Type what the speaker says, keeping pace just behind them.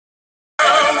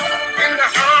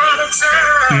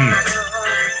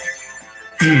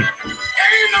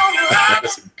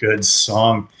That's a good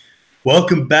song.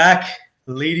 Welcome back,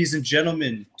 ladies and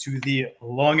gentlemen, to the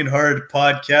Long and Hard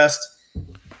podcast.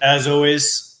 As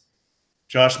always,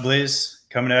 Josh Blaze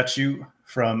coming at you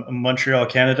from Montreal,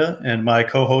 Canada, and my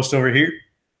co-host over here,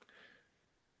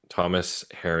 Thomas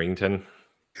Harrington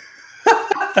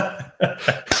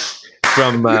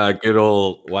from good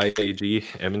old YAG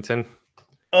Edmonton.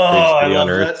 Oh, I love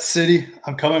that city.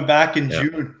 I'm coming back in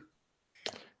June.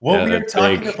 What we are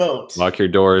talking about. Lock your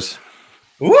doors.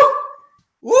 Woo!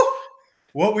 Woo!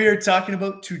 What we are talking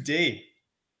about today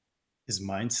is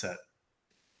mindset.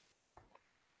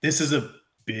 This is a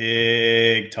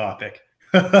big topic.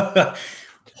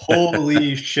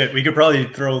 Holy shit. We could probably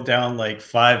throw down like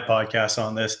 5 podcasts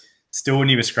on this. Still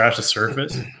wouldn't even scratch the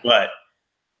surface. But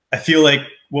I feel like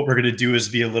what we're going to do is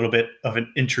be a little bit of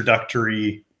an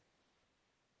introductory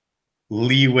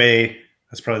leeway.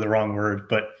 That's probably the wrong word,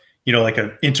 but like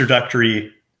an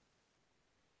introduction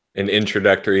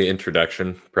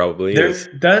probably is.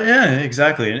 Yeah,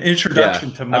 exactly. An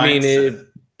introduction to mindset.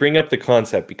 Bring up the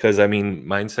concept because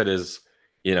mindset is,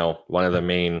 one of the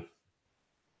main,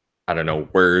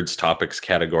 words, topics,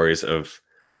 categories of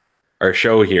our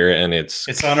show here. And it's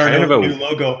on our new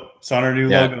logo. It's on our new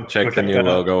logo. Check the new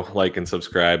logo, like and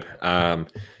subscribe.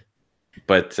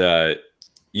 But the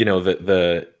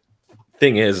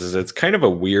thing is it's kind of a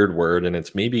weird word, and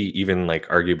it's maybe even like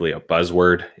arguably a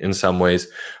buzzword in some ways,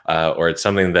 or it's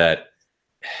something that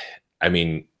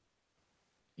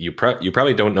you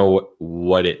probably don't know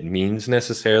what it means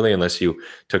necessarily unless you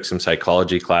took some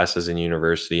psychology classes in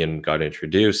university and got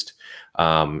introduced.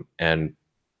 And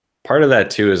part of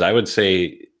that too is I would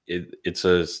say it's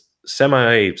a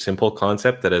semi-simple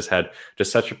concept that has had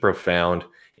just such a profound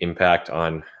impact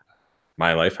on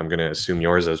my life. I'm going to assume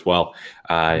yours as well.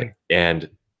 And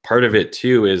part of it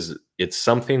too is it's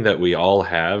something that we all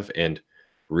have and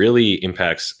really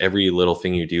impacts every little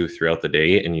thing you do throughout the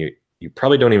day. And you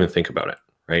probably don't even think about it,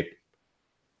 right?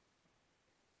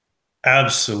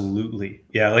 Absolutely.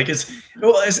 Yeah. Like it's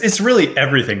really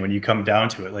everything when you come down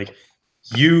to it. Like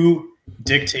you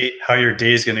dictate how your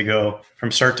day is going to go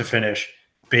from start to finish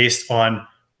based on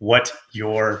what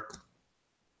your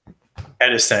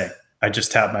head is saying. I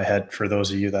just tapped my head for those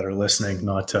of you that are listening,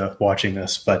 not watching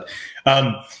this. But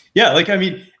we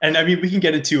can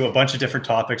get into a bunch of different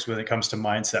topics when it comes to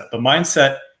mindset. But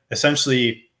mindset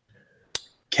essentially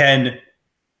can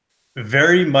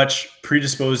very much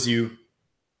predispose you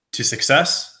to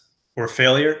success or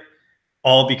failure,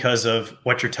 all because of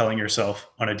what you're telling yourself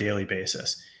on a daily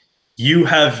basis. You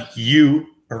have you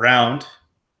around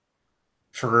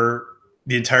for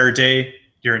the entire day,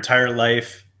 your entire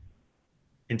life,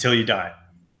 until you die.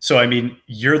 So,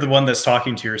 you're the one that's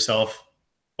talking to yourself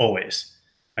always.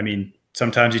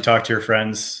 Sometimes you talk to your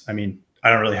friends. I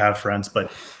don't really have friends,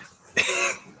 but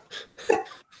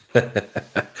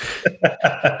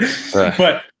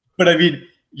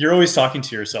you're always talking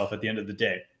to yourself at the end of the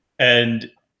day. And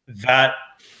that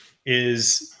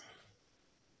is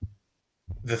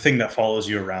the thing that follows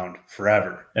you around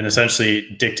forever and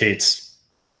essentially dictates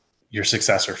your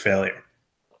success or failure.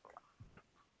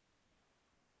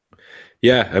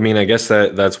 Yeah, I guess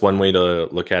that's one way to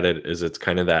look at it is it's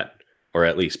kind of that, or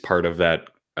at least part of that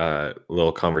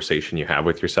little conversation you have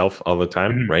with yourself all the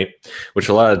time, right? Which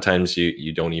a lot of times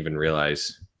you don't even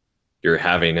realize you're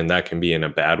having, and that can be in a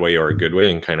bad way or a good way,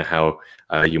 and kind of how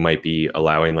you might be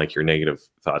allowing like your negative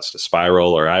thoughts to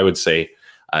spiral. Or I would say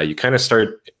you kind of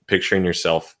start picturing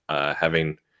yourself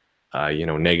having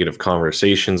negative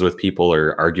conversations with people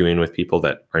or arguing with people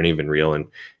that aren't even real and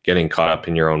getting caught up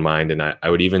in your own mind. And I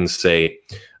would even say,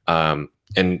 I'm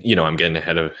getting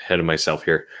ahead of myself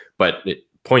here, but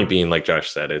point being, like Josh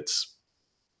said, it's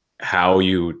how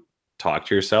you talk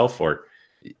to yourself, or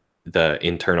the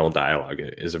internal dialogue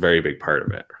is a very big part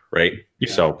of it. Right.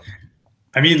 Yeah. So,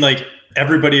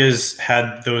 everybody has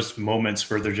had those moments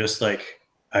where they're just like,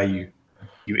 you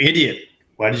idiot.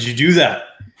 Why did you do that?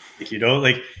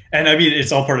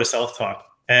 It's all part of self-talk,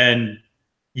 and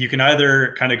you can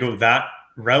either kind of go that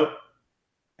route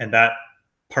and that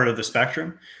part of the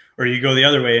spectrum, or you go the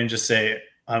other way and just say,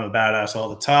 I'm a badass all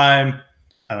the time.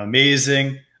 I'm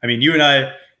amazing. You and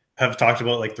I have talked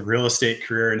about like the real estate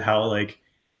career and how like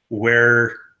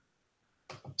where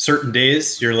certain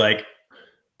days you're like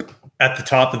at the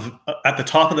top of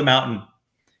the mountain,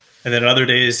 and then other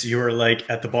days you are like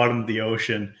at the bottom of the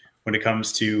ocean when it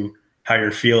comes to how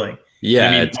you're feeling.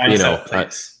 Yeah,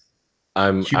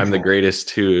 I'm Huge I'm the role. greatest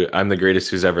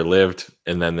who's ever lived,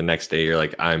 and then the next day you're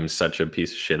like, I'm such a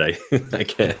piece of shit.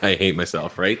 I hate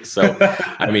myself, right? So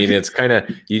I mean, it's kind of,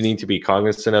 you need to be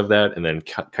cognizant of that, and then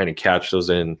kind of catch those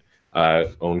in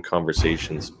own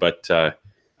conversations. But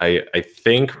I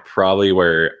think probably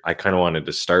where I kind of wanted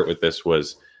to start with this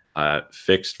was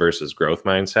fixed versus growth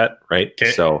mindset, right?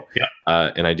 Okay. So Yeah.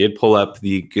 and I did pull up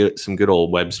some good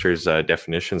old Webster's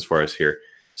definitions for us here.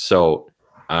 So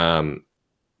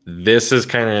this is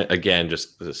kind of, again,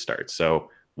 just the start.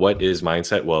 So what is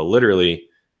mindset? Well, literally,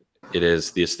 it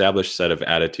is the established set of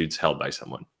attitudes held by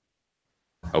someone.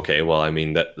 Okay, well, I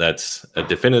mean, that's a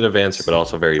definitive answer, but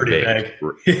also very Pretty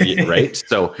vague, right?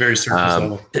 So very surface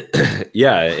level.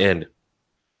 yeah,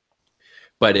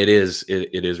 but it is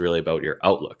really about your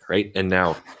outlook, right? And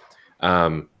now,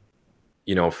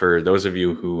 for those of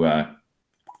you who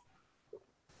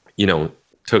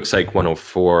took Psych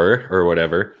 104 or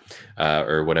whatever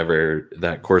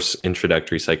that course,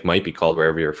 introductory psych might be called,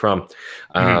 wherever you're from.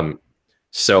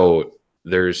 So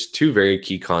there's two very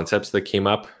key concepts that came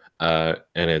up, and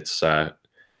it's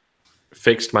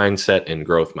fixed mindset and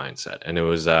growth mindset. And it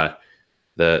was the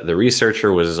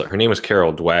researcher her name was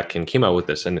Carol Dweck, and came out with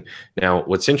this. And now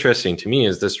what's interesting to me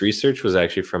is this research was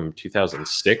actually from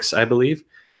 2006, I believe.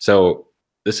 So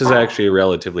this is actually a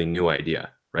relatively new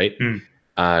idea, right?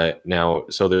 Now,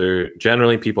 so there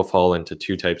generally people fall into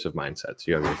two types of mindsets.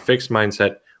 You have your fixed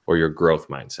mindset or your growth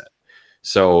mindset.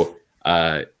 So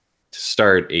to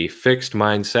start, a fixed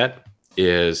mindset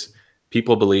is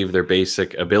people believe their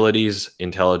basic abilities,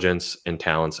 intelligence, and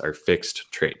talents are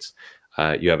fixed traits.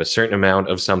 You have a certain amount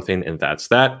of something, and that's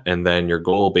that. And then your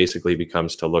goal basically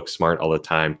becomes to look smart all the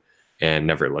time and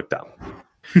never look dumb.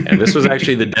 And this was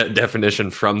actually the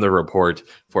definition from the report,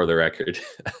 for the record.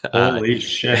 Holy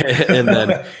shit. And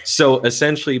then, so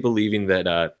essentially believing that,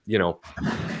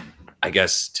 I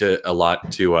guess to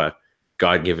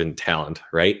God-given talent,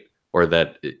 right? Or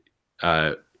that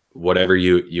whatever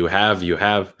you have,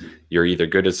 you're either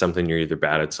good at something, you're either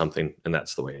bad at something, and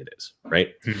that's the way it is,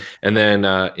 right? And then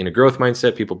in a growth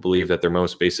mindset, people believe that their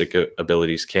most basic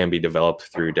abilities can be developed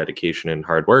through dedication and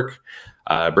hard work.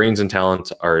 Brains and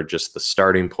talent are just the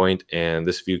starting point, and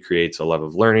this view creates a love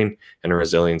of learning and a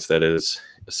resilience that is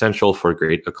essential for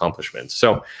great accomplishments.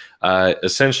 So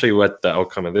essentially what the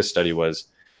outcome of this study was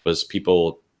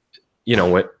people,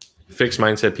 what fixed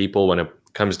mindset people, when it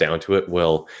comes down to it,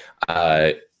 will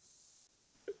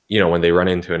when they run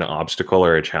into an obstacle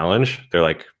or a challenge, they're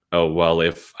like, oh, well,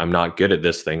 if I'm not good at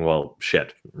this thing, well,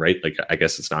 shit, right? Like, I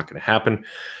guess it's not going to happen.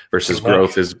 Versus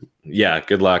growth is,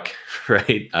 good luck,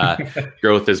 right?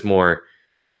 Growth is more,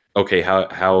 okay,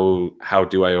 how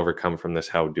do I overcome from this?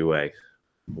 How do I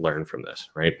learn from this,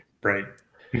 right? Right.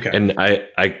 Okay. And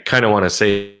I kind of want to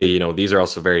say, these are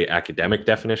also very academic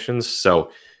definitions.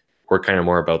 So we're kind of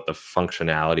more about the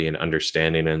functionality and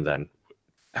understanding, and then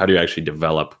how do you actually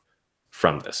develop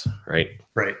from this, right?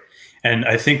 Right. And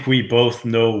I think we both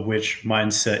know which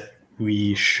mindset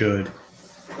we should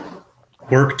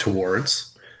work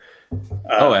towards.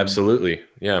 Oh, absolutely.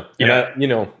 Yeah. Yeah.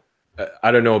 And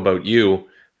I don't know about you,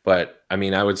 but I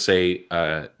mean, I would say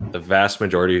the vast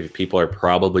majority of people are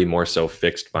probably more so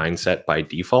fixed mindset by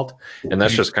default. And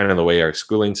that's just kind of the way our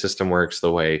schooling system works,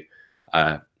 the way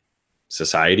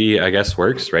society, I guess,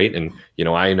 works, right? And,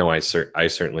 I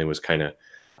certainly was kind of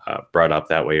brought up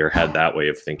that way, or had that way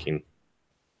of thinking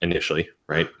initially,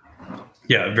 right?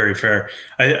 Yeah, very fair.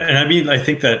 I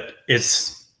think that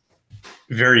it's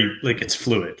very, it's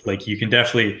fluid. Like, you can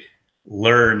definitely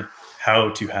learn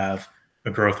how to have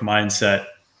a growth mindset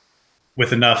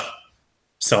with enough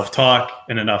self-talk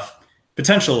and enough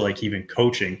potential, like even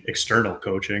coaching, external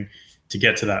coaching, to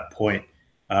get to that point.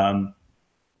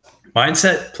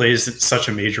 Mindset plays such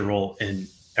a major role in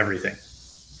everything,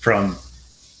 from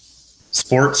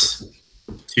sports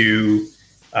to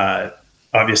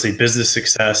obviously business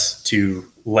success, to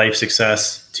life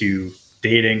success, to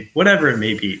dating, whatever it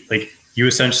may be. Like, you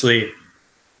essentially,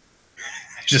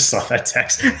 I just saw that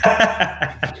text.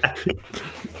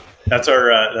 That's our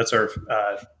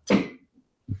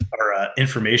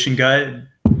information guy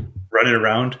running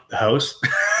around the house.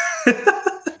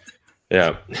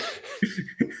 Yeah.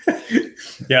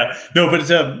 Yeah. No, but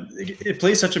it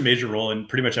plays such a major role in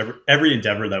pretty much every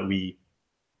endeavor that we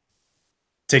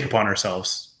take upon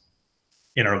ourselves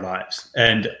in our lives.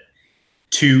 And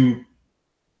to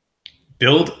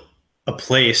build a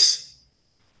place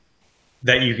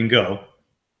that you can go,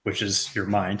 which is your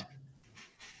mind,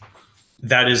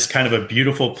 that is kind of a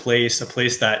beautiful place, a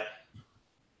place that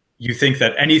you think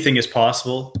that anything is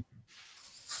possible.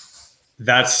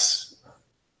 That's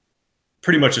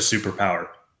pretty much a superpower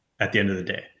at the end of the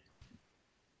day.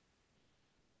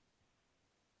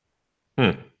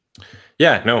 Hmm.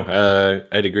 Yeah, no,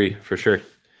 I'd agree for sure.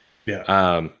 Yeah.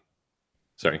 Um,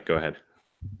 sorry, go ahead.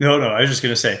 No, I was just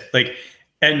going to say, like,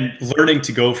 and learning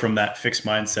to go from that fixed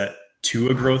mindset to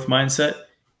a growth mindset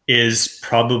is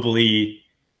probably,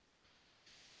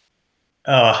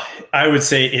 uh, I would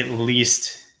say, at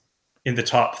least in the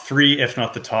top three, if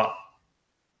not the top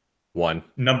One.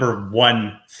 number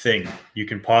one thing you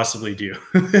can possibly do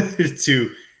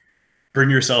to bring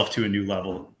yourself to a new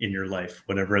level in your life,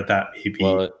 whatever that may be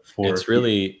Well, for it's you.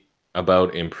 really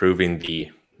about improving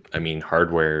I mean,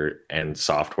 hardware and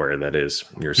software that is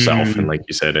yourself. And Mm, like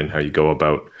you said, and how you go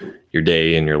about your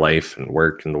day and your life and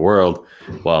work in the world.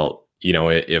 Well, you know,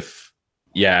 if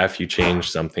you change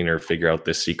something or figure out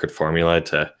this secret formula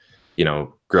to, you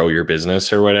know, grow your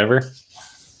business or whatever,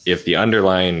 if the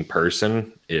underlying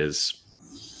person is,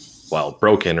 well,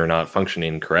 broken or not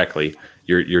functioning correctly,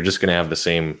 you're just going to have the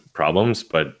same problems,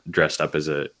 but dressed up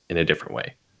in a different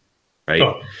way. Right.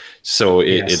 oh, So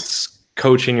yes. it's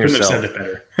coaching Couldn't have said yourself.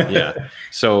 it better. Yeah.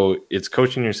 So it's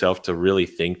coaching yourself to really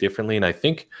think differently. And I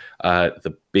think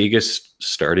the biggest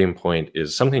starting point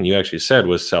is something you actually said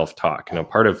was self-talk. You know,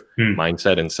 part of Mm,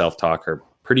 mindset and self-talk are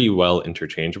pretty well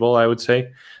interchangeable, I would say.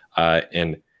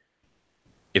 And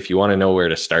if you want to know where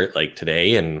to start, like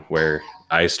today, and where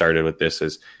I started with this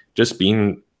is just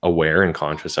being aware and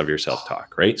conscious of your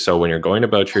self-talk, right? So when you're going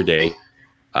about your day,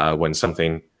 when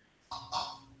something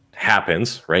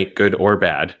happens, right, good or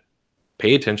bad,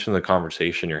 pay attention to the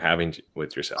conversation you're having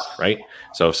with yourself, right?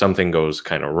 So if something goes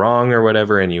kind of wrong or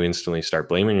whatever, and you instantly start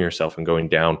blaming yourself and going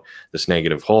down this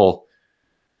negative hole,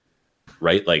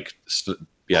 right? Like,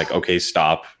 be like, okay,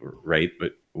 stop, right?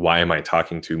 But why am I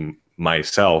talking to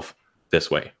myself this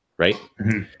way, right?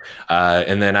 mhm.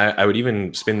 And then I would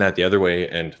even spin that the other way,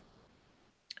 and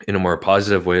in a more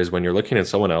positive way, is when you're looking at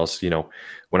someone else. You know,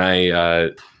 when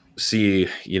I see,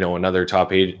 you know, another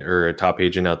top agent or a top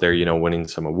agent out there, you know, winning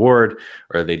some award,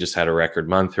 or they just had a record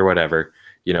month or whatever,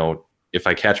 you know, if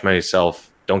I catch myself,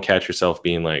 don't catch yourself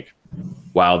being like,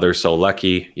 wow, they're so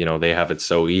lucky, you know, they have it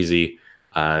so easy,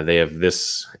 they have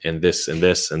this and this and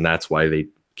this, and that's why they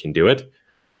can do it.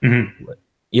 Mhm.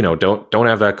 You know, don't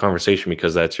have that conversation,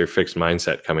 because that's your fixed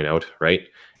mindset coming out, right?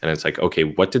 And it's like, okay,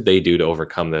 what did they do to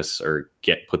overcome this or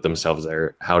put themselves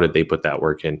there? How did they put that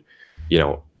work in? You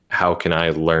know, how can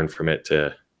I learn from it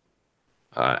to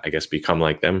I guess become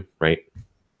like them, right?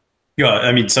 Yeah,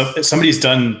 I mean, so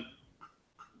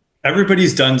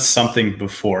everybody's done something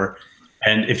before.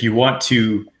 And if you want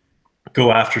to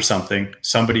go after something,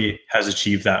 somebody has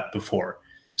achieved that before.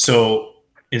 So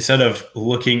instead of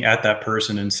looking at that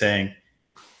person and saying,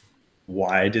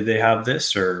 why did they have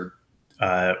this? Or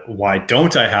why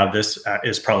don't I have this?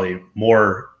 Is probably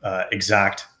more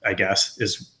exact, I guess,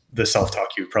 is the self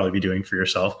talk you would probably be doing for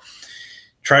yourself.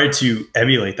 Try to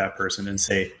emulate that person and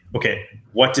say, okay,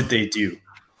 what did they do?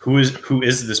 Who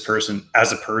is this person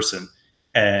as a person?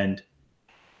 And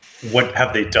what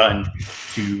have they done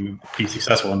to be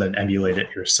successful, and then emulate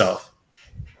it yourself.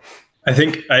 I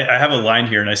think I have a line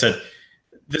here, and I said,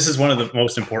 this is one of the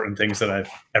most important things that I've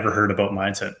ever heard about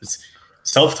mindset. It's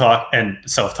self-talk, and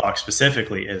self-talk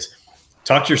specifically is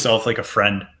talk to yourself like a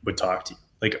friend would talk to you.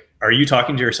 Like, are you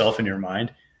talking to yourself in your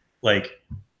mind? Like,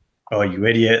 oh, you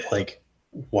idiot. Like,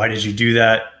 why did you do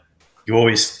that? You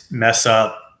always mess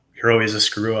up. You're always a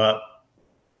screw up,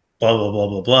 blah, blah, blah,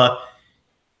 blah, blah.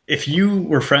 If you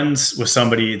were friends with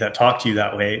somebody that talked to you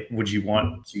that way, would you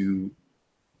want to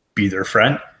be their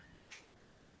friend?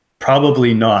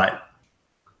 Probably not.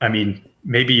 I mean,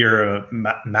 maybe you're a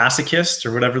masochist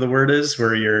or whatever the word is,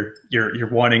 where you're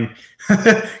wanting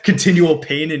continual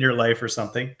pain in your life or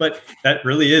something. But that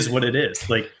really is what it is.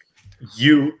 Like,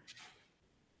 you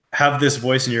have this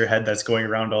voice in your head that's going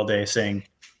around all day saying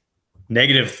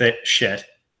negative shit.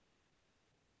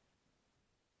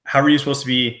 How are you supposed to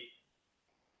be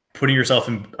putting yourself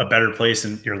in a better place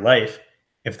in your life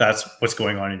if that's what's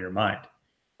going on in your mind?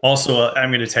 Also, I'm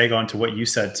going to tag on to what you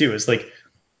said too. Is like,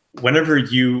 whenever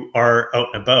you are out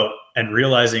and about and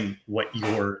realizing what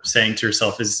you're saying to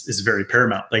yourself is very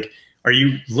paramount. Like, are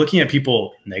you looking at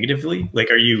people negatively? Like,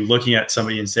 are you looking at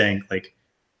somebody and saying, like,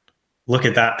 look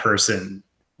at that person,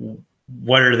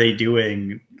 what are they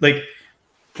doing? Like,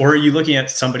 or are you looking at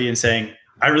somebody and saying,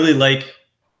 I really like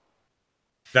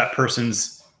that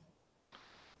person's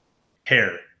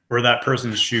hair or that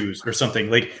person's shoes or something?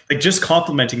 Like just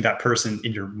complimenting that person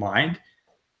in your mind.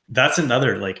 That's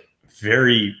another, like,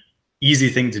 very easy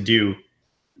thing to do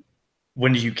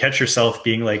when you catch yourself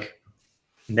being like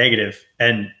negative.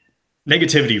 And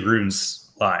negativity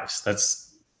ruins lives.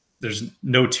 There's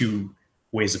no two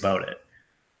ways about it.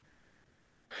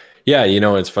 Yeah, you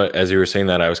know, it's fun. As you were saying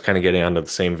that, I was kind of getting onto the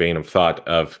same vein of thought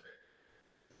of,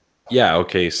 Yeah.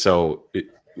 Okay. So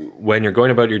when you're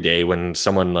going about your day, when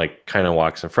someone like kind of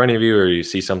walks in front of you, or you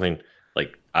see something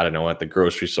like, I don't know, at the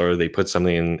grocery store, they put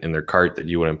something in their cart that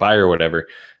you wouldn't buy or whatever,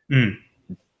 Mm,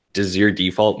 does your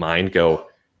default mind go,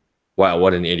 wow,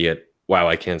 what an idiot. Wow,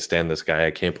 I can't stand this guy.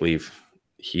 I can't believe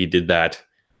he did that.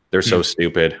 They're so mm,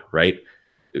 stupid, right?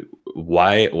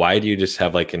 Why do you just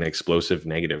have like an explosive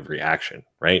negative reaction,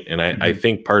 right? And I mhm,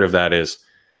 think part of that is,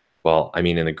 well, I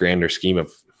mean, in the grander scheme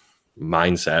of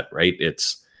mindset, right?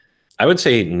 It's, I would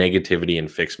say negativity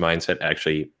and fixed mindset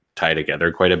actually tie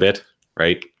together quite a bit,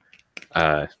 right?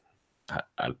 Uh,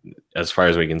 as far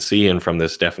as we can see, and from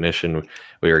this definition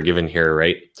we were given here,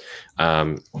 right?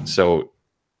 So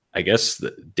I guess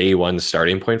the day one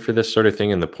starting point for this sort of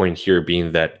thing, and the point here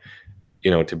being that,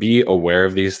 to be aware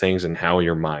of these things and how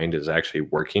your mind is actually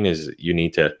working, is you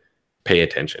need to pay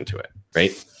attention to it,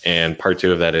 right? And part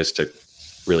two of that is to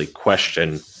really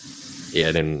question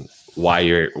it, and why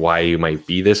you might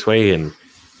be this way, and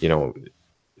you know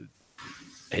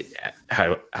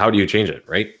how do you change it,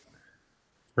 right?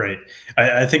 right.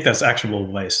 I think that's actionable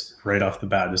advice right off the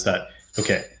bat. Is that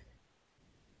okay?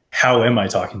 How am I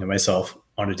talking to myself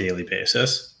on a daily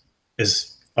basis?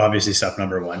 Is obviously step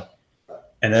number one,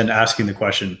 and then asking the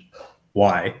question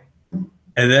why,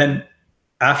 and then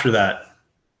after that,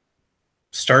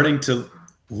 starting to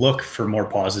look for more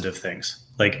positive things.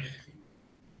 Like,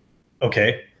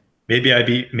 okay, maybe I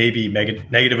be maybe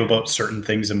negative about certain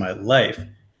things in my life,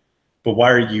 but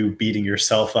why are you beating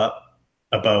yourself up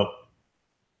about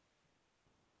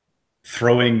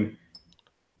throwing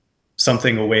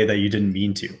something away that you didn't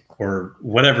mean to, or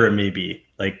whatever it may be?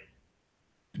 Like,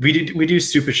 we do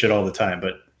stupid shit all the time,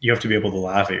 but you have to be able to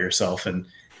laugh at yourself, and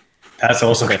that's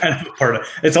also kind of a part of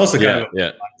it's also kind Yeah, of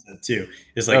yeah. a mindset too,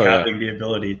 is like Oh yeah. having the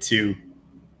ability to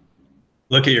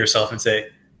look at yourself and say,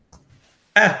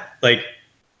 like,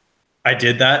 I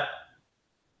did that,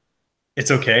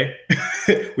 it's okay.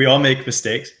 We all make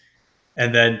mistakes,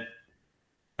 and then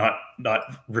not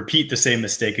repeat the same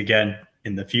mistake again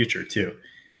in the future too.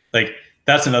 Like,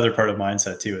 that's another part of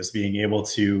mindset too, is being able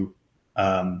to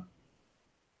um,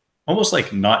 almost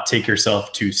like not take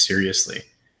yourself too seriously.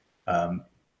 um,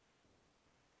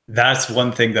 that's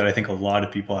one thing that I think a lot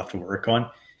of people have to work on,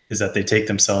 is that they take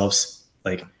themselves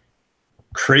like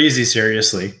crazy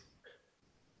seriously.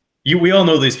 We all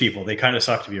know these people, they kind of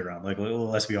suck to be around, like,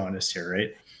 let's be honest here,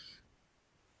 right?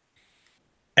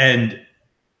 And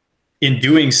in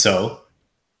doing so,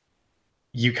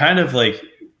 you kind of like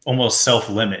almost self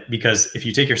limit, because if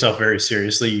you take yourself very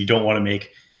seriously, you don't want to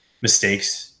make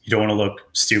mistakes. You don't want to look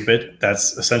stupid.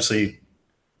 That's essentially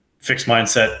fixed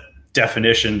mindset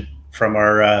definition from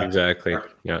Exactly. our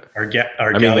Yeah. our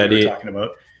I mean, gal you were talking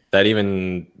about. that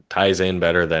even ties in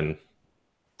better than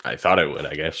I thought it would,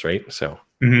 I guess, right? So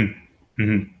Mm-hmm.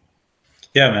 Mm-hmm.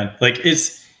 Yeah, man. Like,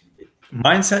 it's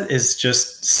mindset is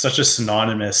just such a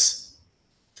synonymous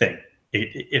thing.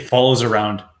 It follows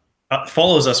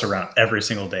us around every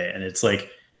single day, and it's like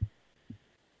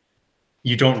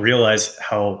you don't realize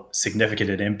how significant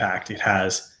an impact it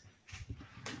has.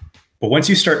 But once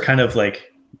you start kind of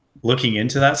like looking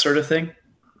into that sort of thing,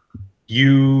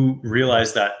 you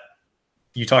realize that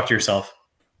you talk to yourself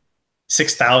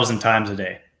 6,000 times a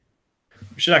day.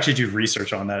 We should actually do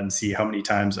research on that and see how many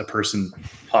times a person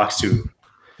talks to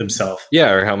themselves yeah,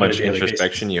 or how on a much daily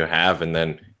introspection basis. you have, and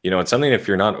then it's something, if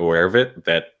you're not aware of it,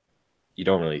 that you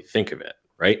don't really think of it,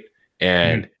 right? Mhm.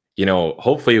 And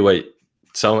hopefully,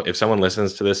 if someone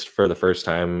listens to this for the first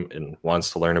time and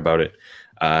wants to learn about it,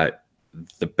 uh,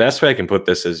 the best way I can put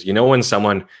this is, when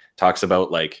someone talks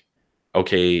about like,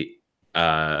 okay,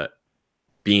 uh,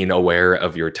 being aware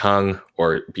of your tongue,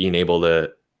 or being able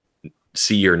to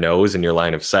see your nose in your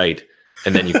line of sight,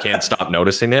 and then you can't stop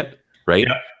noticing it, right?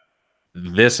 Yeah.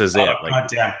 This is Oh, it. Like,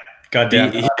 goddamn.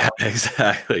 Goddamn. yeah,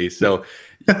 exactly. So,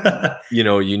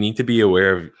 you need to be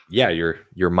aware of, yeah, your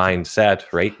mindset,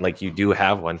 right? Like, you do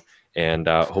have one, and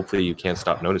hopefully you can't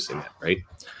stop noticing it, right?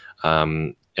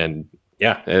 And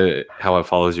yeah, how it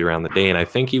follows you around the day. And I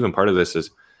think even part of this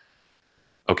is,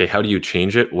 okay, how do you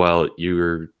change it? Well,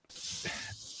 you're,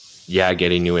 yeah,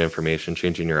 getting new information,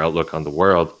 changing your outlook on the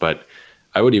world. But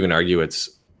I would even argue it's,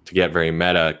 to get very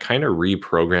meta, kind of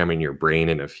reprogramming your brain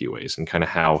in a few ways, and kind of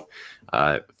how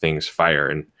things fire.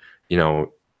 And,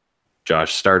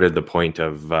 Josh started the point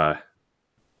of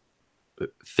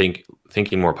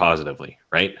thinking more positively,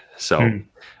 right? So, Hmm.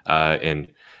 and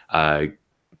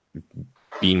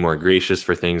being more gracious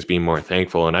for things, being more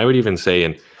thankful. And I would even say,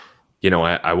 and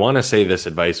I want to say this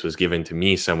advice was given to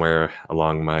me somewhere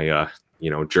along my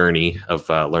journey of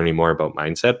learning more about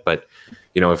mindset. But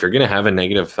if you're going to have a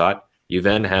negative thought, you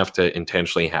then have to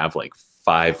intentionally have like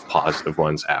 5 positive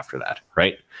ones after that,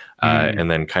 right? And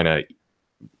then kind of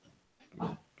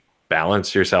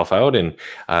balance yourself out. And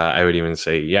I would even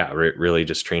say, yeah, really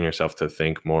just train yourself to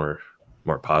think more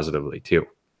positively too.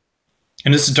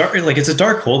 And it's dark, like it's a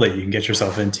dark hole that you can get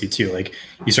yourself into too. Like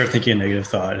you start thinking a negative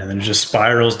thought and then it just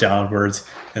spirals downwards.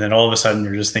 And then all of a sudden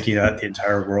you're just thinking that the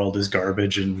entire world is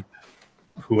garbage and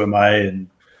who am I? And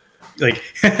like,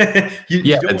 you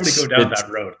don't want to go down that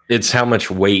road. It's how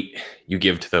much weight you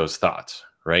give to those thoughts,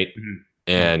 right?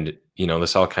 And,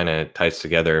 this all kind of ties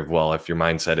together. Well, if your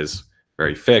mindset is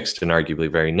very fixed and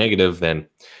arguably very negative, then,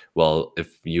 well,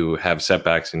 if you have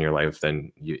setbacks in your life,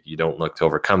 then you don't look to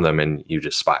overcome them and you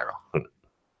just spiral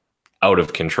out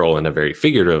of control in a very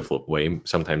figurative way,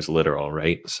 sometimes literal,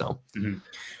 right? So,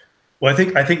 well,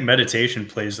 I think meditation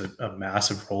plays a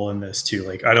massive role in this too.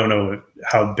 Like, I don't know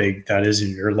how big that is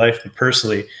in your life, but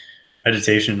personally,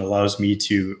 meditation allows me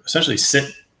to essentially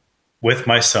sit with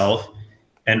myself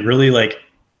and really like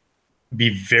be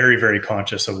very, very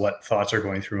conscious of what thoughts are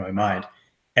going through my mind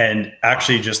and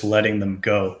actually just letting them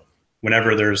go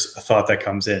whenever there's a thought that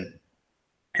comes in.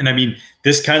 And I mean,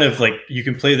 this kind of like, you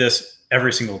can play this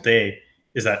every single day,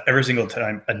 is that every single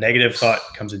time a negative thought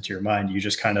comes into your mind, you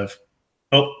just kind of,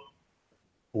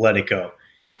 let it go.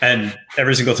 And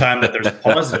every single time that there's a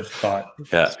positive thought,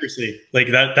 seriously, like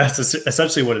that's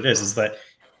essentially what it is that,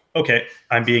 okay,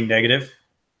 I'm being negative,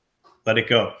 let it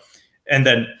go. And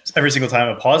then every single time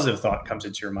a positive thought comes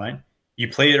into your mind, you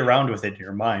play it around with it in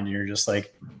your mind and you're just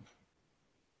like,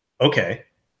 okay,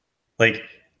 like,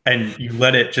 and you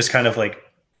let it just kind of like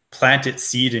plant its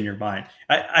seed in your mind.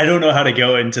 I don't know how to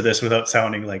go into this without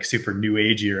sounding like super new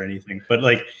agey or anything, but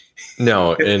like,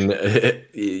 no. And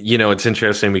it's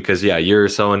interesting because you're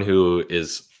someone who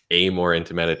is more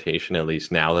into meditation, at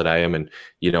least now that I am. And,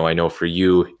 I know for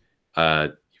you,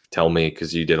 tell me,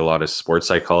 because you did a lot of sports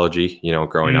psychology,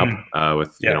 growing up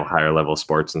with, higher level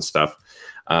sports and stuff.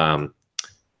 And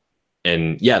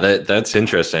that's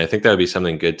interesting. I think that would be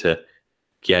something good to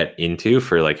get into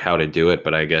for like how to do it.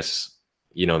 But I guess,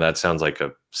 that sounds like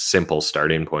a simple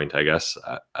starting point, I guess.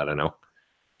 I don't know.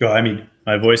 Well, I mean,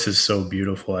 my voice is so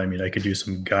beautiful. I mean, I could do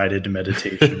some guided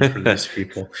meditation for these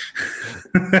people.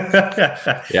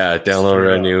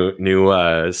 Download a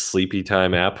new Sleepy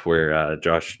Time app where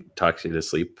Josh talks you to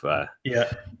sleep.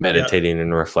 Meditating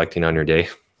and reflecting on your day.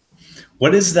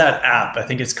 What is that app? I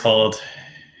think it's called.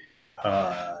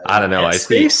 I don't know.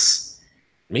 Headspace?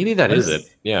 Maybe that is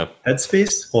it. Yeah.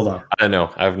 Headspace. Hold on. I don't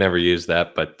know. I've never used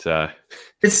that, but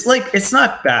it's like, it's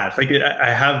not bad. Like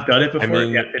I have done it before. I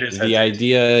mean, it is. The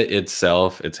idea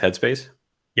itself, it's Headspace.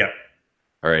 Yeah.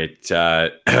 All right.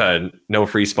 No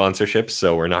free sponsorships,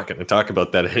 so we're not going to talk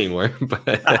about that anymore. But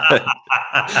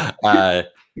the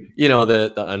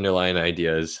underlying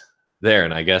idea is there,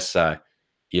 and I guess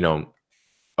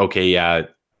okay, I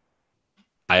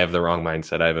have the wrong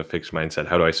mindset. I have a fixed mindset.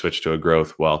 How do I switch to a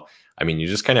growth? Well, I mean, you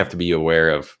just kind of have to be aware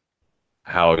of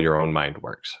how your own mind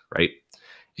works, right?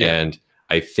 Yeah. And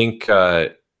I think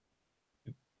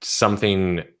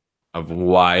something of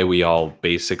why we all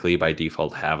basically by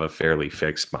default have a fairly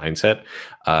fixed mindset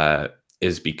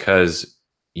is because,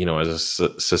 as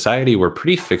a society, we're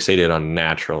pretty fixated on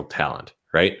natural talent,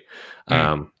 right?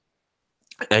 And,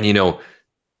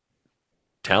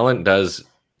 talent does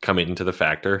come into the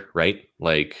factor, right?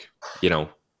 Like,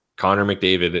 Connor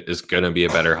McDavid is going to be a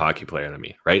better hockey player than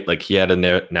me, right? Like he had a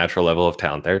natural level of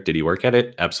talent there. Did he work at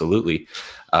it? Absolutely.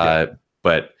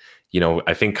 But,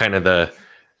 I think kind of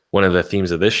one of the themes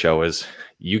of this show is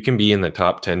you can be in the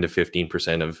top 10 to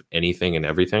 15% of anything and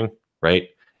everything, right?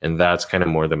 And that's kind of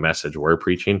more the message we're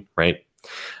preaching, right?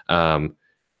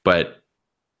 But,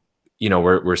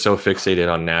 we're so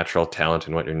fixated on natural talent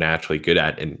and what you're naturally good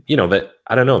at. And, that,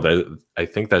 I don't know, I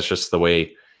think that's just the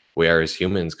way we are as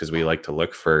humans, because we like to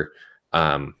look for,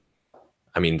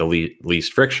 the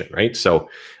least friction, right? So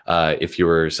if you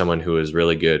were someone who was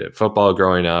really good at football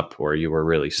growing up, or you were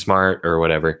really smart or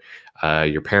whatever,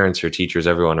 your parents, your teachers,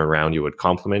 everyone around you would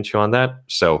compliment you on that.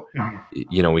 So,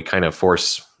 we kind of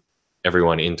force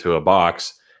everyone into a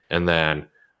box, and then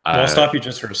I'll stop you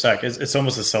just for a sec. It's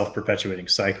almost a self-perpetuating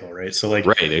cycle, right? So like,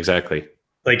 right, exactly.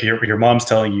 Like your mom's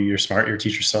telling you you're smart, your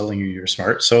teacher's telling you you're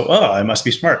smart. So, I must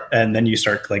be smart. And then you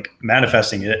start like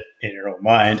manifesting it in your own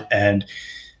mind. And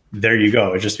there you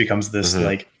go. It just becomes this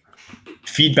like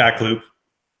feedback loop,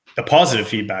 a positive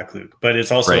feedback loop, but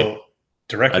it's also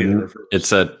directly the reverse.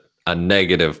 It's a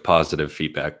negative positive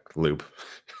feedback loop.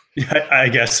 I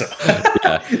guess so.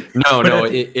 No,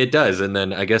 it does. And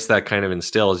then I guess that kind of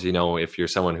instills, if you're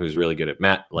someone who's really good at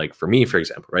math, like for me, for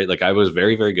example, right? Like I was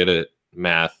very, very good at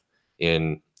math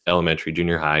in elementary,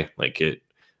 junior high. Like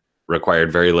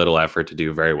required very little effort to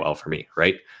do very well for me,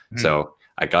 right? Mhm. So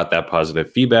I got that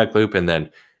positive feedback loop. And then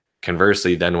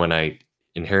conversely, then when I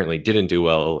inherently didn't do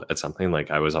well at something,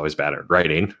 like I was always bad at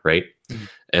writing, right? Mhm.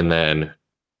 And then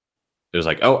it was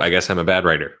like, oh, I guess I'm a bad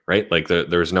writer, right? Like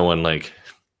there's no one like,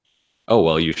 oh,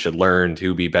 well, you should learn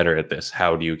to be better at this.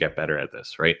 How do you get better at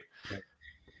this, right? Right.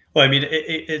 Well, I mean,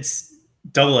 it's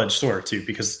double-edged sword too,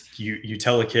 because you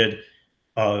tell a kid,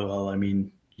 oh, well, I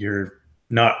mean, you're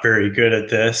not very good at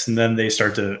this, and then they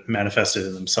start to manifest it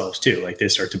in themselves too. Like they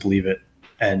start to believe it,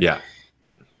 and Yeah.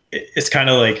 it's kind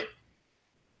of like,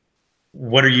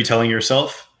 what are you telling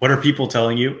yourself? What are people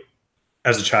telling you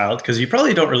as a child? Because you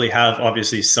probably don't really have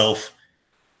obviously self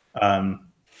what's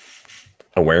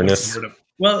Awareness. the word?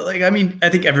 Well, like I mean, I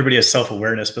think everybody has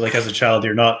self-awareness, but like as a child,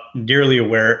 you're not nearly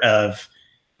aware of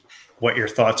what your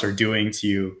thoughts are doing to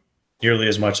you nearly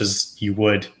as much as you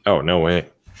would Oh, no way.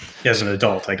 as an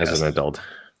adult, I guess. As an adult.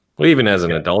 Well, even as an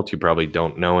Yeah. adult, you probably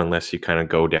don't know unless you kind of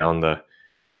go down the,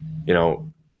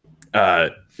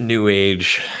 new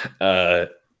age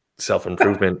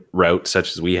self-improvement route,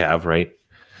 such as we have, right?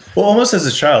 Well, almost as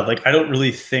a child, like I don't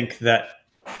really think that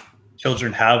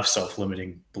children have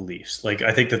self-limiting beliefs. Like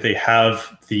I think that they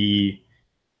have the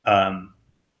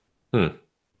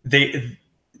they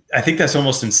I think that's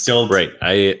almost instilled. Right.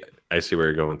 I see where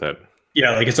you're going with that.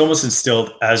 Yeah, like it's almost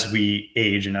instilled as we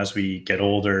age and as we get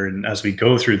older and as we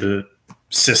go through the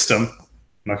system. I'm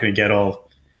not going to get all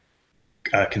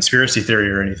conspiracy theory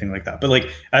or anything like that, but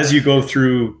like as you go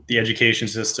through the education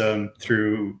system,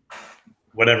 through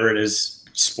whatever it is,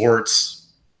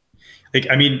 sports, like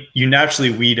I mean, you naturally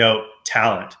weed out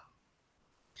talent,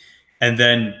 and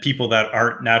then people that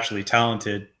aren't naturally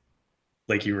talented,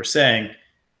 like you were saying,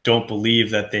 don't believe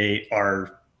that they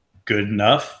are good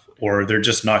enough, or they're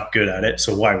just not good at it.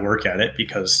 So why work at it?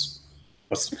 Because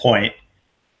what's the point?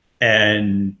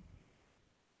 And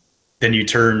then you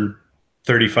turn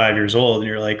 35 years old and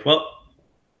you're like, well,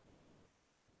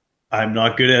 I'm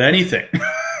not good at anything.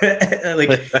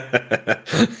 Like,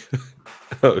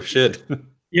 oh shit.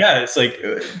 yeah, it's like,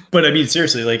 but I mean,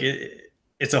 seriously, like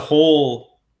it's a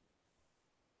whole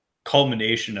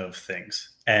culmination of things.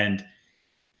 And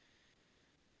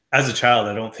as a child,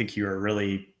 I don't think you are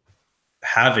really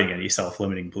having any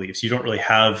self-limiting beliefs. You don't really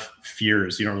have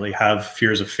fears. You don't really have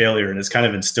fears of failure. And it's kind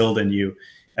of instilled in you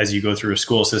as you go through a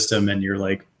school system and you're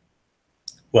like,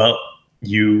 well,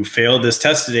 you failed this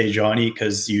test today, Johnny,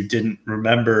 because you didn't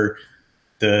remember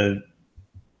the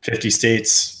 50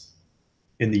 states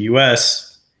in the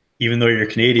US, even though you're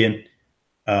Canadian.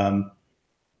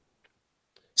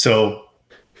 So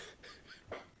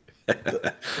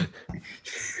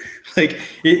like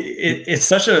it's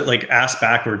such a like ass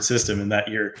backward system in that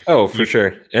you're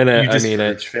sure. And I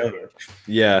mean, failure.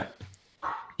 Yeah,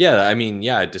 I mean,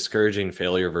 yeah, discouraging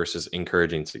failure versus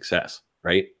encouraging success,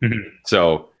 right? Mm-hmm.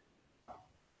 So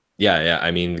yeah,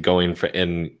 I mean, going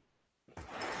from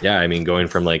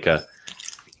like a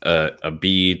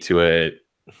B to a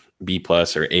B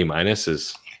plus or A minus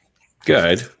is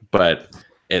good, but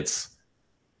it's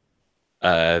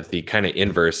the kind of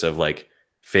inverse of like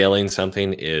failing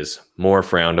something is more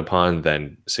frowned upon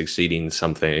than succeeding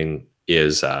something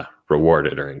is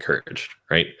rewarded or encouraged,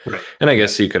 right? And I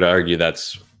guess you could argue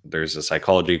there's a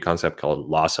psychology concept called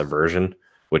loss aversion,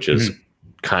 which is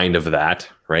kind of that,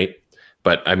 right?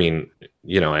 But I mean,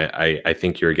 I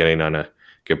think you're getting on a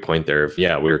good point there of,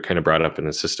 yeah, we were kind of brought up in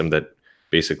a system that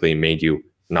basically made you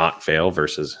not fail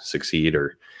versus succeed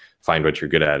or find what you're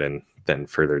good at and then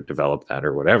further develop that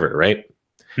or whatever, right?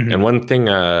 Mm-hmm. And one thing,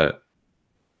 I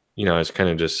was kind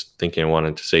of just thinking I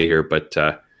wanted to say here, but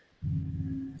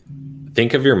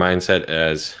think of your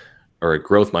mindset or a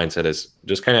growth mindset as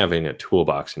just kind of having a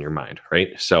toolbox in your mind, right?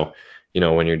 So,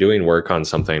 when you're doing work on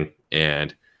something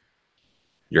and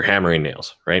you're hammering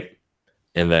nails, right?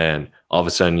 And then all of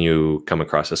a sudden you come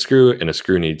across a screw and a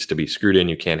screw needs to be screwed in.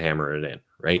 You can't hammer it in,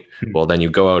 right? Mm-hmm. Well, then you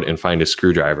go out and find a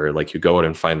screwdriver, like you go out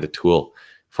and find the tool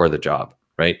for the job,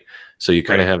 right? So you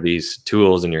kind of have these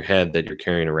tools in your head that you're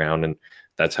carrying around, and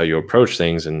that's how you approach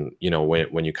things. And,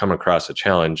 when you come across a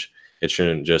challenge, it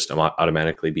shouldn't just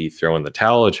automatically be throw in the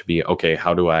towel. It should be, okay,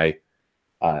 how do I,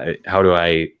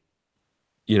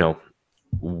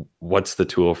 what's the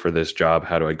tool for this job?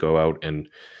 How do I go out and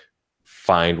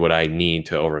find what I need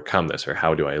to overcome this? Or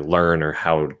how do I learn, or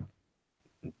how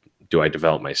do I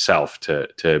develop myself to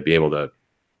be able to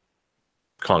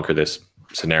conquer this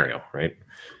scenario, right?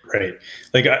 Right.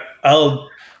 Like I'll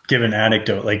give an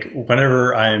anecdote. Like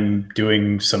whenever I'm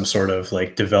doing some sort of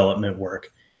like development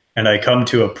work and I come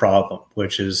to a problem,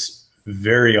 which is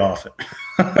very often,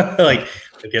 like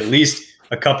at least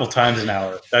a couple times an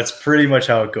hour, that's pretty much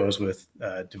how it goes with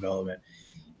development.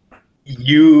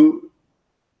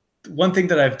 one thing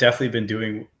that I've definitely been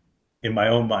doing in my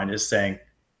own mind is saying,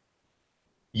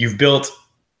 you've built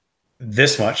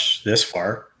this much, this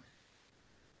far.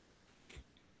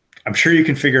 I'm sure you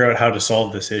can figure out how to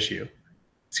solve this issue.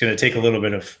 It's going to take a little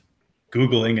bit of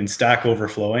Googling and Stack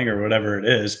Overflowing or whatever it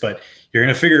is, but you're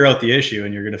going to figure out the issue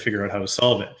and you're going to figure out how to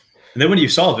solve it. And then when you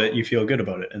solve it, you feel good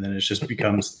about it. And then it just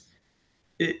becomes,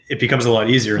 it becomes a lot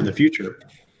easier in the future.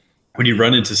 When you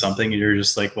run into something and you're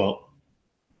just like, well,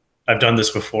 I've done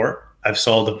this before. I've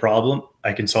solved a problem.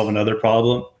 I can solve another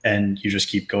problem. And you just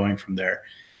keep going from there.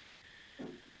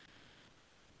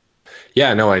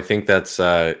 Yeah, no, I think that's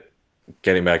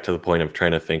getting back to the point of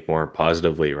trying to think more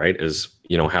positively, right? Is,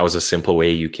 how is a simple way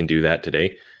you can do that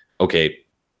today? Okay,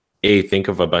 think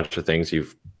of a bunch of things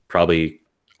you've probably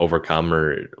overcome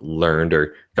or learned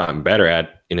or gotten better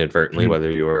at inadvertently,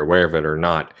 whether you were aware of it or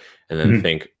not. And then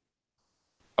think,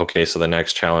 okay, so the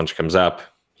next challenge comes up,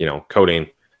 coding,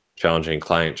 challenging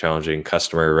client, challenging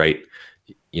customer, right?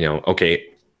 Okay,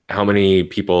 how many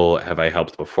people have I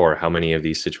helped before? How many of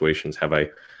these situations have I,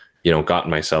 gotten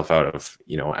myself out of?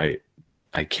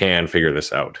 I can figure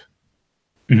this out.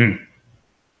 Well,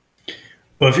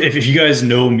 if you guys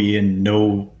know me and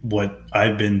know what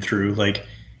I've been through, like,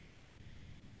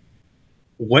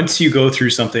 once you go through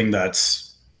something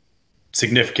that's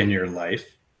significant in your life,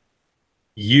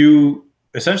 you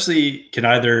essentially can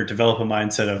either develop a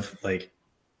mindset of like,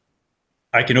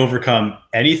 I can overcome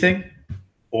anything,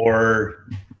 or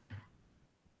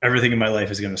everything in my life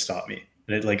is going to stop me.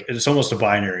 And it's almost a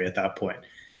binary at that point.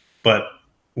 But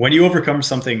when you overcome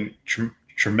something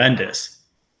tremendous,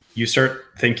 you start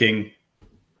thinking,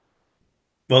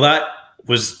 well, that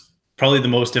was probably the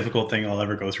most difficult thing I'll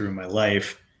ever go through in my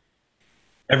life.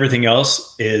 Everything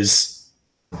else is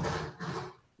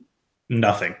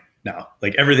nothing now.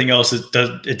 Like, everything else it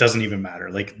doesn't even matter.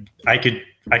 Like, I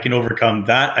can overcome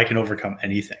that. I can overcome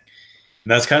anything.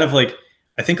 And that's kind of like,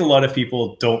 I think a lot of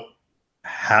people don't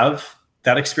have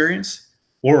that experience,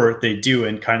 or they do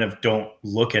and kind of don't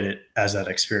look at it as that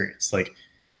experience. Like,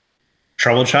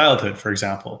 troubled childhood, for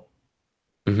example.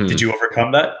 Did you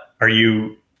overcome that? Are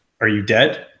you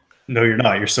dead? No, you're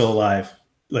not. You're still alive.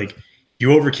 Like,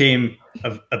 you overcame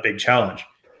a big challenge.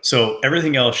 So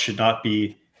everything else should not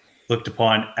be looked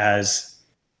upon as,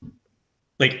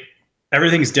 like,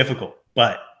 everything's difficult,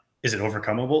 but is it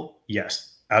overcomable?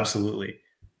 Yes, absolutely.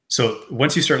 So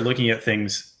once you start looking at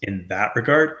things in that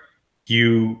regard,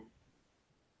 you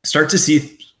start to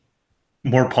see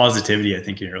more positivity, I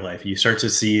think, in your life. You start to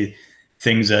see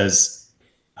things as,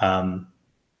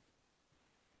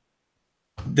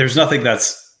 there's nothing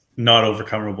that's not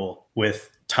overcomable with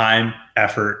time,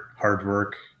 effort, hard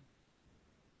work,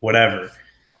 whatever.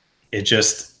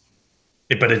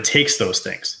 But it takes those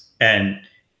things, and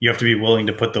you have to be willing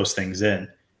to put those things in.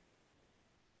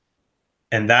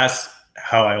 And that's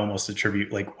how I almost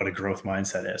attribute, like, what a growth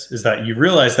mindset is that you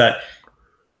realize that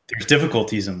there's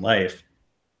difficulties in life,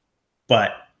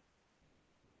 but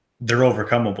they're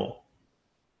overcomable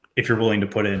if you're willing to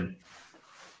put in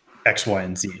X, Y,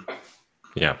 and Z.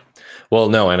 Yeah. Well,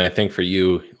 no, and I think for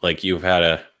you, like, you've had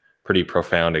a pretty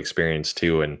profound experience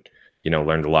too, and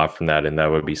learned a lot from that, and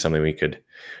that would be something we could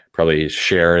probably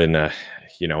share in a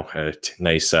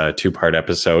nice 2-part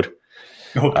episode.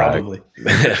 Oh, probably.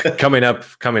 Coming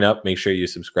up. Make sure you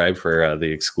subscribe for the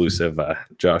exclusive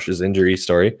Josh's injury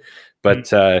story.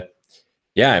 But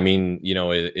yeah, I mean,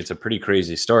 it's a pretty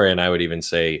crazy story, and I would even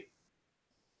say,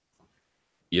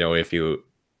 if you,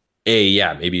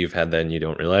 maybe you've had that and you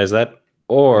don't realize that,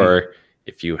 or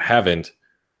if you haven't,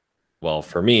 well,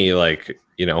 for me, like,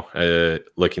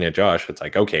 looking at Josh, it's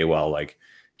like, okay, well, like,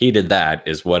 he did that.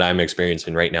 Is what I'm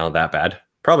experiencing right now that bad?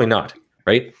 Probably not,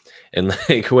 right? And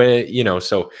like, when,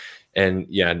 so, and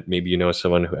yeah, maybe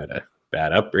someone who had a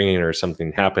bad upbringing or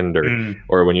something happened,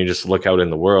 or when you just look out in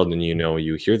the world and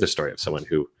you hear the story of someone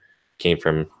who came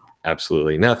from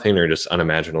absolutely nothing or just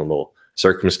unimaginable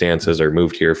circumstances, or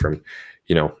moved here from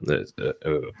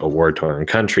a war-torn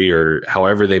country, or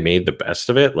however they made the best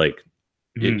of it. Like,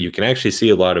 you can actually see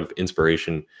a lot of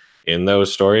inspiration in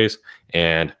those stories,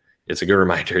 and it's a good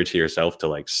reminder to yourself to,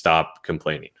 like, stop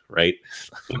complaining, right?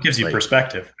 It gives you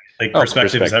perspective. Like,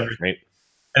 perspective is everything, right?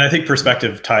 And I think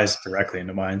perspective ties directly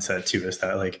into mindset too. Is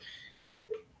that, like,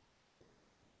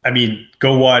 I mean,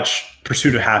 go watch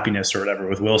Pursuit of Happiness or whatever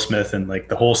with Will Smith, and, like,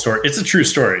 the whole story. It's a true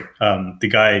story. The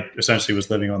guy essentially was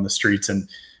living on the streets and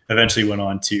eventually went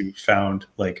on to found,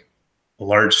 like, a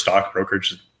large stock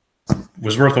brokerage,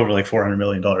 was worth over like $400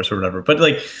 million or whatever. But,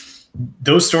 like,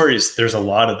 those stories, there's a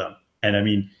lot of them. And I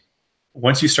mean,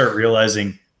 once you start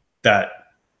realizing that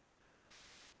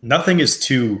nothing is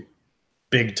too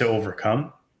big to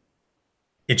overcome,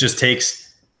 it just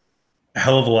takes a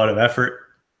hell of a lot of effort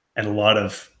and a lot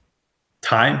of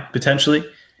time potentially.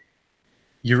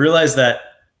 You realize that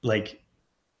like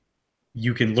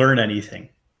you can learn anything,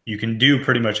 you can do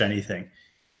pretty much anything.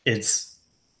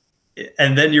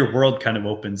 And then your world kind of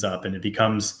opens up and it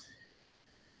becomes,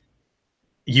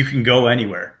 you can go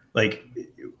anywhere. Like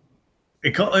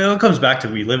it all comes back to,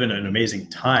 we live in an amazing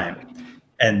time,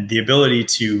 and the ability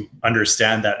to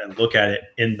understand that and look at it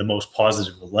in the most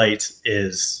positive light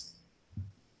is,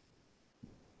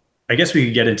 I guess we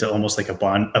could get into almost like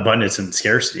abundance and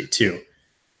scarcity too.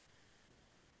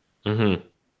 Mm-hmm.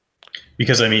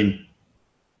 Because I mean,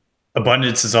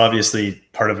 abundance is obviously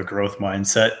part of a growth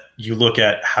mindset. You look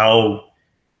at how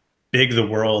big the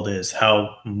world is,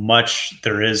 how much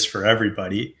there is for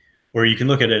everybody, or you can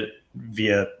look at it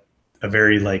via a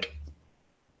very like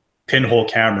pinhole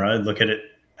camera and look at it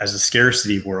as a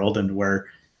scarcity world, and where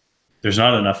there's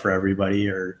not enough for everybody,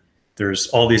 or there's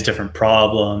all these different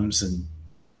problems. And,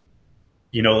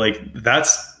 you know, like that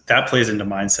plays into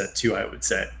mindset too, I would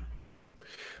say.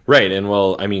 Right. And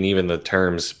well, I mean, even the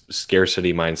terms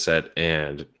scarcity mindset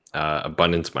and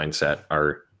abundance mindset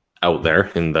are out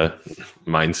there in the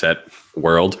mindset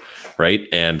world, right?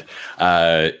 And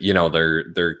you know,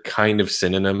 they're kind of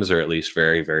synonyms, or at least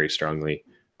very, very strongly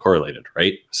correlated,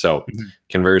 right? So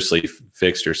conversely,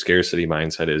 fixed or scarcity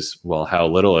mindset is, well, how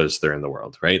little is there in the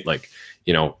world, right? Like,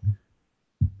 you know,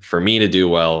 for me to do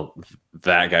well,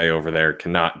 that guy over there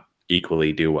cannot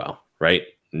equally do well, right?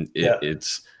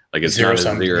 It's like, it's not a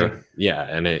zero. Game. Yeah.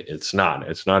 And it's not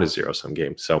a zero sum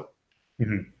game. So,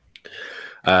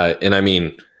 and I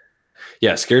mean,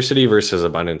 yeah, scarcity versus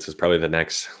abundance is probably the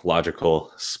next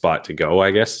logical spot to go,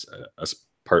 I guess,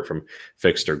 apart from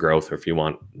fixed or growth, or if you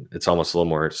want, it's almost a little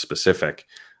more specific.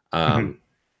 But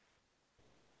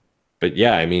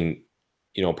yeah, I mean,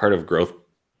 you know, part of growth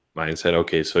mindset,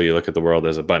 okay, so you look at the world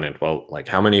as abundant. Well, like,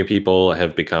 how many people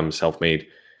have become self-made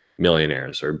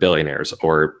millionaires or billionaires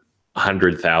or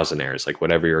 100,000aires, like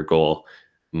whatever your goal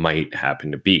might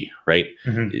happen to be, right?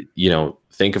 You know,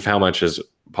 think of how much is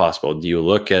possible. Do you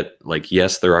look at, like,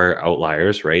 yes, there are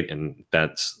outliers, right? And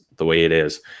that's the way it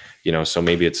is, you know, so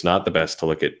maybe it's not the best to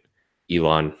look at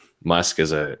Elon Musk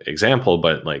as an example,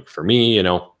 but like for me, you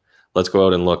know, let's go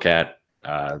out and look at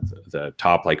the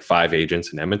top like 5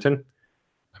 agents in Edmonton.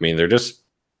 I mean, they're just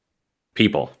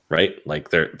people, right? Like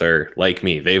they're like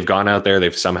me. They've gone out there,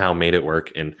 they've somehow made it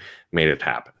work and made it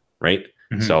happen, right?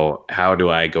 So how do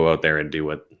I go out there and do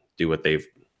what they've,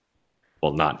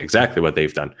 well, not exactly what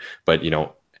they've done, but, you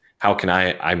know, how can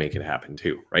I make it happen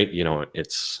too, right? You know,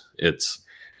 it's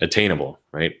attainable,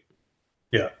 right?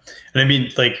 Yeah. And I mean,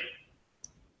 like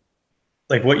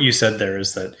what you said there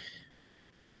is that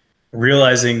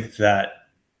realizing that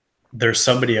there's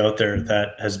somebody out there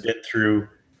that has been through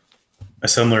a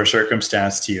similar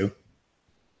circumstance to you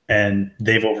and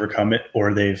they've overcome it,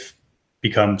 or they've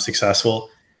become successful.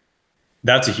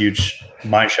 That's a huge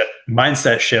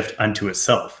mindset shift unto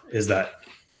itself, is that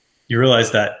you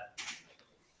realize that,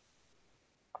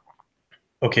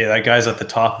 okay, that guy's at the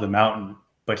top of the mountain,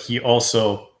 but he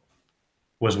also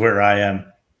was where I am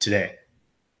today.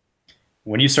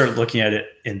 When you start looking at it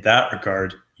in that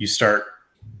regard, you start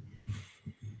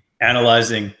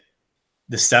analyzing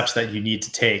the steps that you need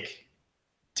to take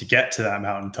to get to that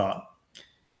mountaintop.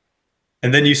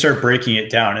 And then you start breaking it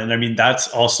down. And I mean, that's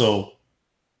also,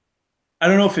 I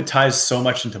don't know if it ties so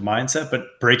much into mindset,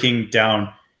 but breaking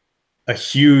down a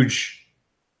huge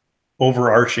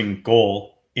overarching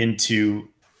goal into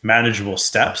manageable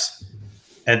steps,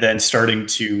 and then starting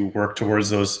to work towards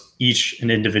those, each an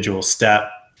individual step,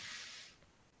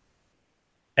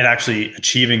 and actually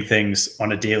achieving things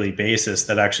on a daily basis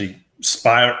that actually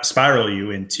spiral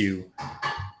you into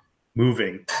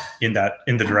moving in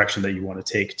the direction that you want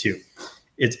to take too.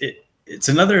 It's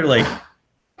another like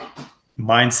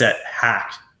mindset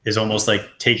hack, is almost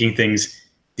like taking things,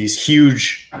 these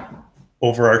huge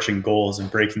overarching goals,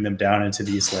 and breaking them down into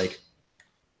these like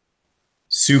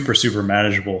super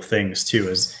manageable things too,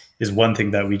 is one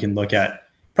thing that we can look at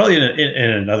probably in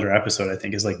another episode, I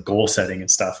think, is like goal setting and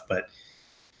stuff. But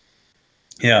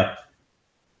yeah.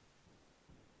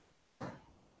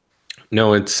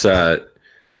 No, it's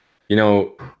you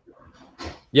know,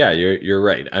 yeah, you're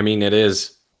right. I mean,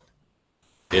 it's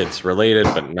related,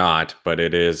 but not, but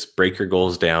it is break your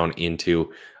goals down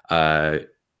into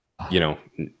you know,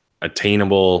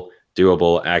 attainable,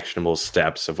 doable, actionable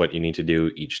steps of what you need to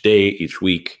do each day, each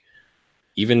week.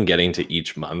 Even getting to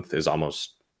each month is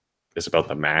about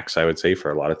the max, I would say,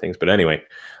 for a lot of things. But anyway,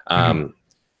 and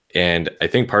I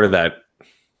think part of that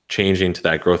changing to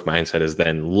that growth mindset is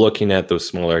then looking at those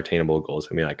smaller attainable goals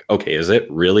and be like, okay, is it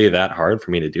really that hard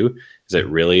for me to do? Is it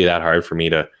really that hard for me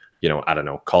to, I don't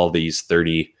know, call these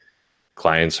 30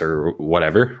 clients or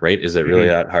whatever, right? Is it really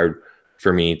that hard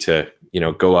for me to,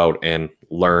 go out and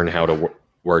learn how to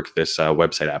work this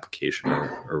website application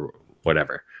or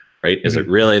whatever, right? Is it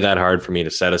really that hard for me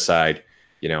to set aside,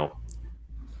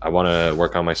 I want to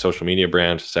work on my social media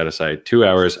brand, set aside 2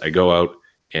 hours. I go out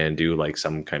and do like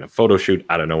some kind of photo shoot.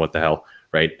 I don't know what the hell,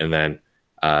 right? And then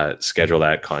schedule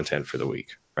that content for the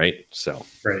week, right? So,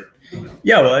 right.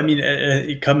 Yeah. Well, I mean,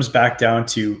 it comes back down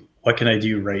to what can I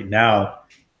do right now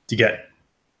to get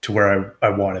to where I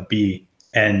want to be.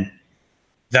 And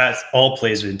that all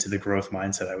plays into the growth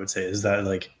mindset, I would say, is that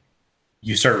like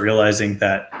you start realizing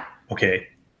that, okay,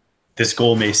 this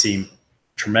goal may seem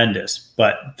tremendous,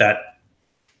 but that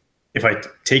if I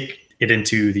take it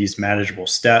into these manageable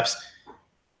steps,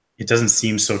 it doesn't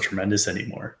seem so tremendous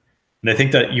anymore. And I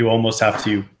think that you almost have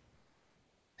to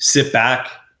sit back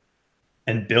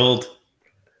and build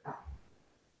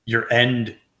your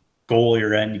end goal,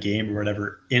 your end game, or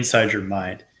whatever inside your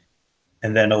mind,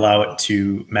 and then allow it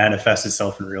to manifest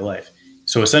itself in real life.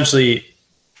 So essentially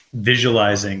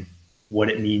visualizing what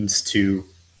it means to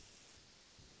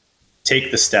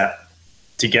take the step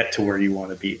to get to where you want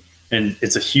to be. And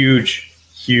it's a huge,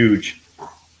 huge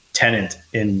tenet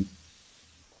in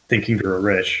Think and Grow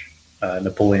Rich,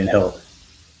 Napoleon Hill.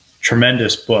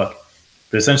 Tremendous book.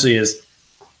 But essentially is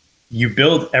you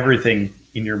build everything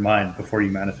in your mind before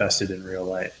you manifest it in real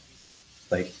life.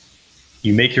 Like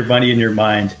you make your money in your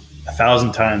mind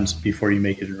 1,000 times before you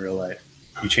make it in real life.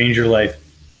 You change your life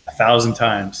 1,000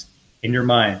 times in your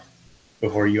mind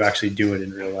before you actually do it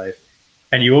in real life.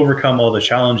 And you overcome all the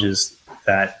challenges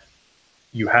that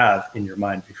you have in your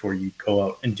mind before you go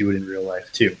out and do it in real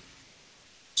life too.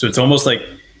 So it's almost like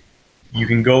you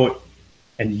can go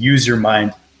and use your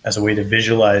mind as a way to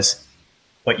visualize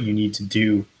what you need to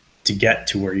do to get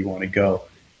to where you want to go.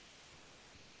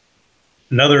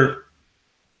 Another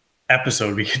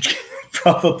episode we could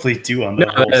probably do on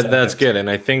that. No, that's good. And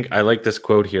I think I like this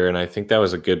quote here, and I think that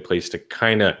was a good place to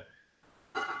kind of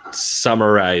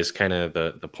summarize kind of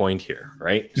the point here,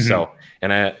 right? So,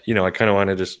 and I kind of want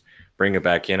to just bring it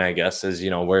back in, I guess, is,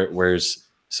 where's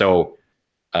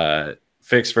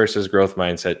fixed versus growth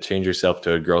mindset, change yourself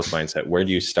to a growth mindset. Where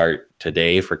do you start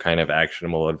today for kind of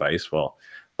actionable advice? Well,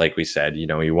 like we said,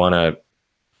 you want to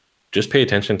just pay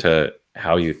attention to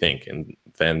how you think and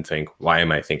then think, why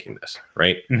am I thinking this?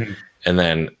 Right. And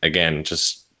then again,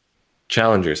 just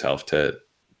challenge yourself to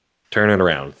turn it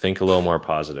around, think a little more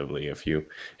positively. If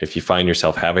you find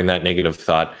yourself having that negative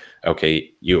thought,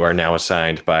 okay, you are now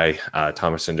assigned by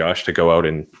Thomas and Josh to go out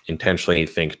and intentionally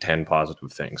think 10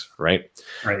 positive things, right?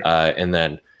 Right. And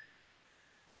that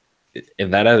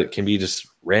can be just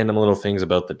random little things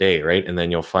about the day, right? And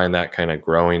then you'll find that kind of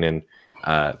growing and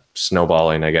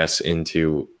snowballing, I guess,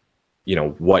 into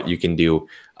what you can do,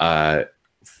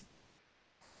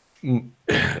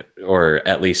 or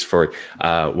at least for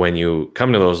when you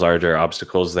come to those larger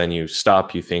obstacles, then you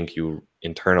stop, you think, you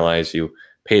internalize, you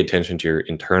pay attention to your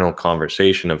internal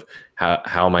conversation of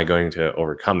how am I going to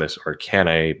overcome this, or can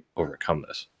I overcome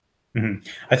this?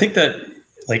 I think that,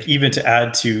 like, even to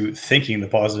add to thinking the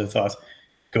positive thoughts,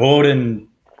 go out and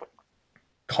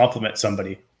compliment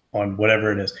somebody on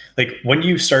whatever it is. Like when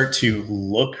you start to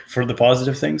look for the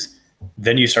positive things,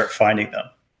 then you start finding them.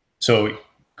 So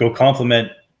go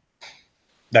compliment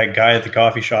that guy at the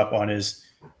coffee shop on his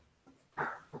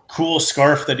cool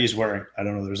scarf that he's wearing. I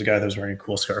don't know. There's a guy that was wearing a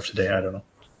cool scarf today. I don't know.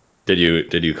 Did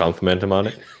you compliment him on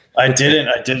it? I didn't.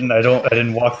 I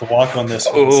didn't walk the walk on this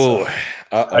one. Oh,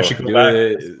 I should go back.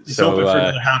 It's open for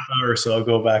another half hour, so I'll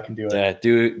go back and do it.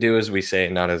 Do as we say,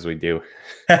 not as we do.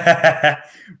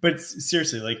 But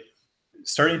seriously, like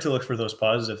starting to look for those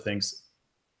positive things,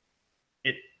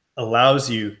 it allows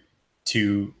you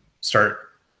to start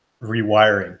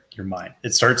rewiring your mind.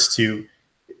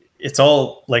 It's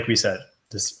all, like we said,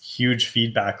 this huge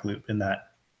feedback loop in that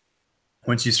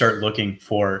once you start looking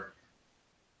for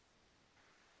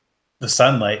the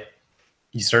sunlight,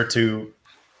 you start to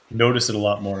notice it a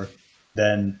lot more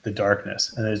than the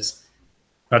darkness. And it's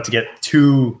not to get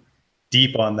too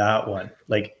deep on that one.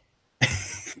 Like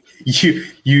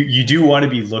you do want to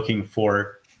be looking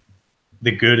for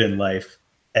the good in life.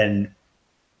 And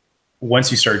once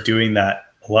you start doing that,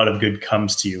 a lot of good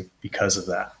comes to you because of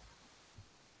that.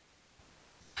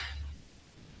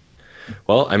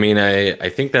 Well, I mean, I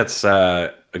think that's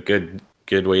a good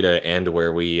way to end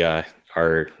where we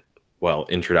are. Well,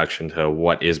 introduction to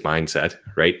what is mindset,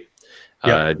 right?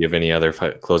 Yeah. Do you have any other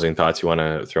closing thoughts you want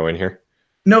to throw in here?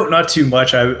 No, not too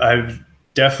much. I've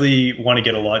definitely want to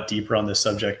get a lot deeper on this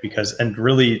subject and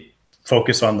really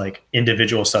focus on like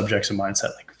individual subjects of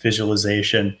mindset, like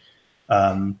visualization,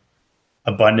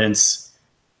 abundance,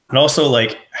 and also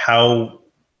like how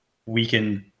we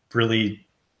can really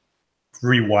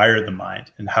rewire the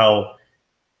mind. And how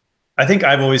I think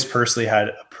I've always personally had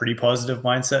a pretty positive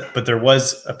mindset, but there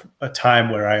was a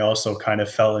time where I also kind of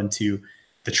fell into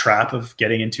the trap of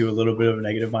getting into a little bit of a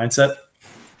negative mindset.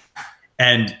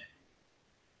 And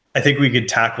I think we could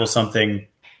tackle something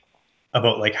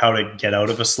about like how to get out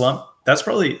of a slump. That's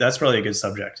probably a good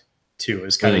subject too,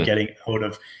 is kind of getting out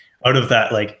of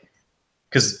that, like,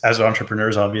 because as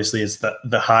entrepreneurs, obviously it's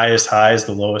the highest highs,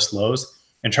 the lowest lows,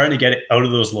 and trying to get it out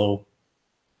of those low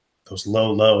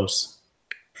lows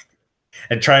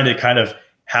and trying to kind of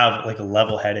have like a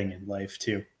level heading in life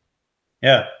too.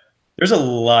 Yeah. There's a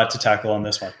lot to tackle on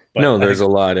this one. But no, there's a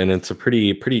lot, and it's a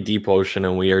pretty deep ocean.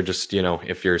 And we are just,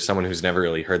 if you're someone who's never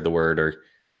really heard the word or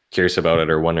curious about it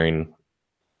or wondering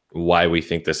why we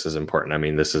think this is important, I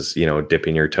mean, this is,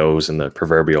 dipping your toes in the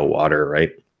proverbial water,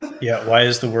 right? Yeah. Why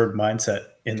is the word mindset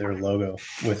in their logo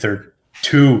with their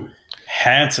two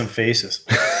handsome faces?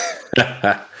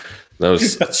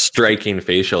 Those striking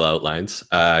facial outlines.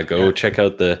 Go check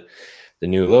out the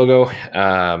new logo.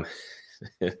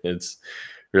 It's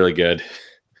really good.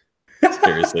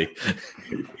 Seriously.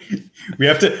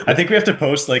 I think we have to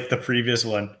post like the previous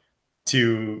one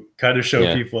to kind of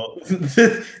show people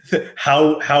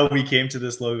how we came to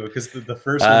this logo, because the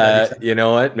first one you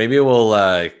know what, maybe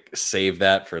we'll save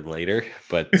that for later,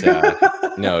 but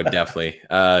no, definitely.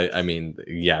 I mean,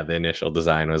 yeah, the initial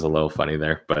design was a little funny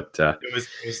there, but it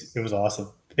was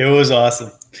awesome. It was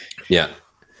awesome. Yeah.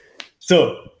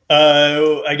 So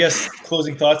I guess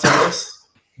closing thoughts on this: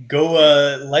 go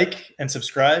like and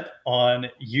subscribe on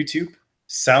YouTube,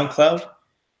 SoundCloud,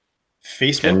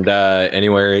 Facebook, and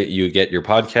anywhere you get your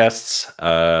podcasts.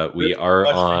 We are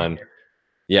on,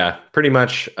 pretty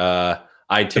much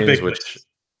iTunes, which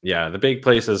the big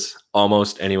places,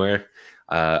 almost anywhere.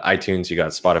 iTunes, you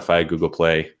got Spotify, Google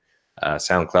Play,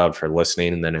 SoundCloud for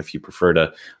listening, and then if you prefer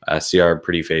to see our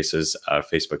pretty faces,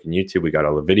 Facebook and YouTube, we got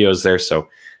all the videos there, so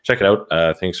check it out.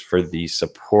 Thanks for the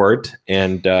support,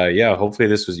 and hopefully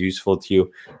this was useful to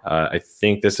you. I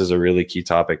think this is a really key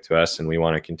topic to us, and we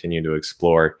want to continue to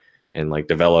explore and like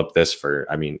develop this for,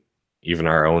 I mean, even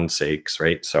our own sakes,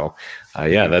 right? So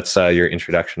that's your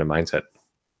introduction to mindset.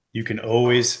 You can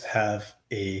always have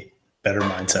a better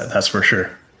mindset, that's for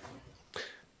sure.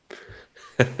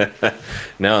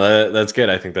 No, that's good.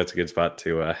 I think that's a good spot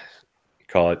to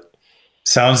call it.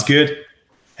 Sounds good.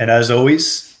 And as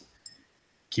always,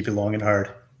 keep it long and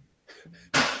hard.